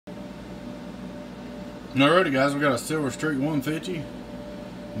Alrighty guys, we got a Silver Streak 150.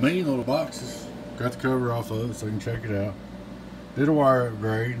 Mean little boxes. Got the cover off of it so you can check it out. Did a wire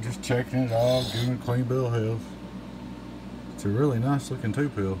upgrade, just checking it all, giving it a clean bill of health. It's a really nice looking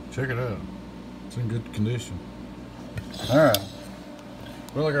 2-pill. Check it out. It's in good condition. Alright.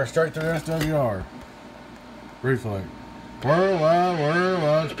 We'll look our straight through SWR. Reflect.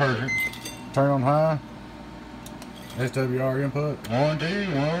 Worldwide, it's perfect. Turn on high. SWR input. 1, 2,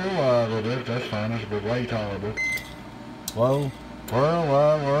 worldwide a little bit. That's fine. That's a bit way tolerable. Low.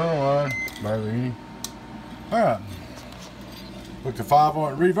 Worldwide. Barely any. Alright. Look to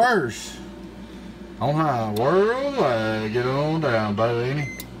 5-watt reverse. On high. Worldwide. Get on down. Barely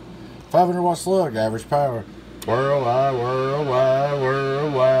any. 500-watt slug. Average power. Worldwide.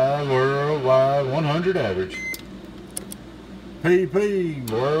 100 average. PP,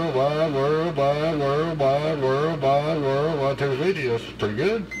 worldwide, 250, that's pretty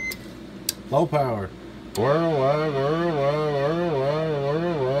good. Low power, worldwide,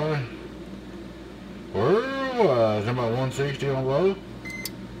 it's about 160 on low.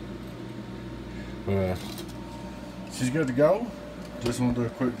 But she's good to go. Just want to do a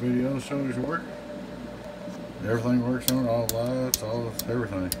quick video to show you work. Everything works on it, all the lights,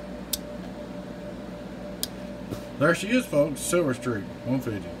 everything. There she is, folks, Silver Streak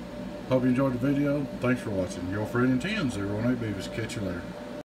 150. Hope you enjoyed the video. Thanks for watching. Your friend in 10, 018 Beavis. Catch you later.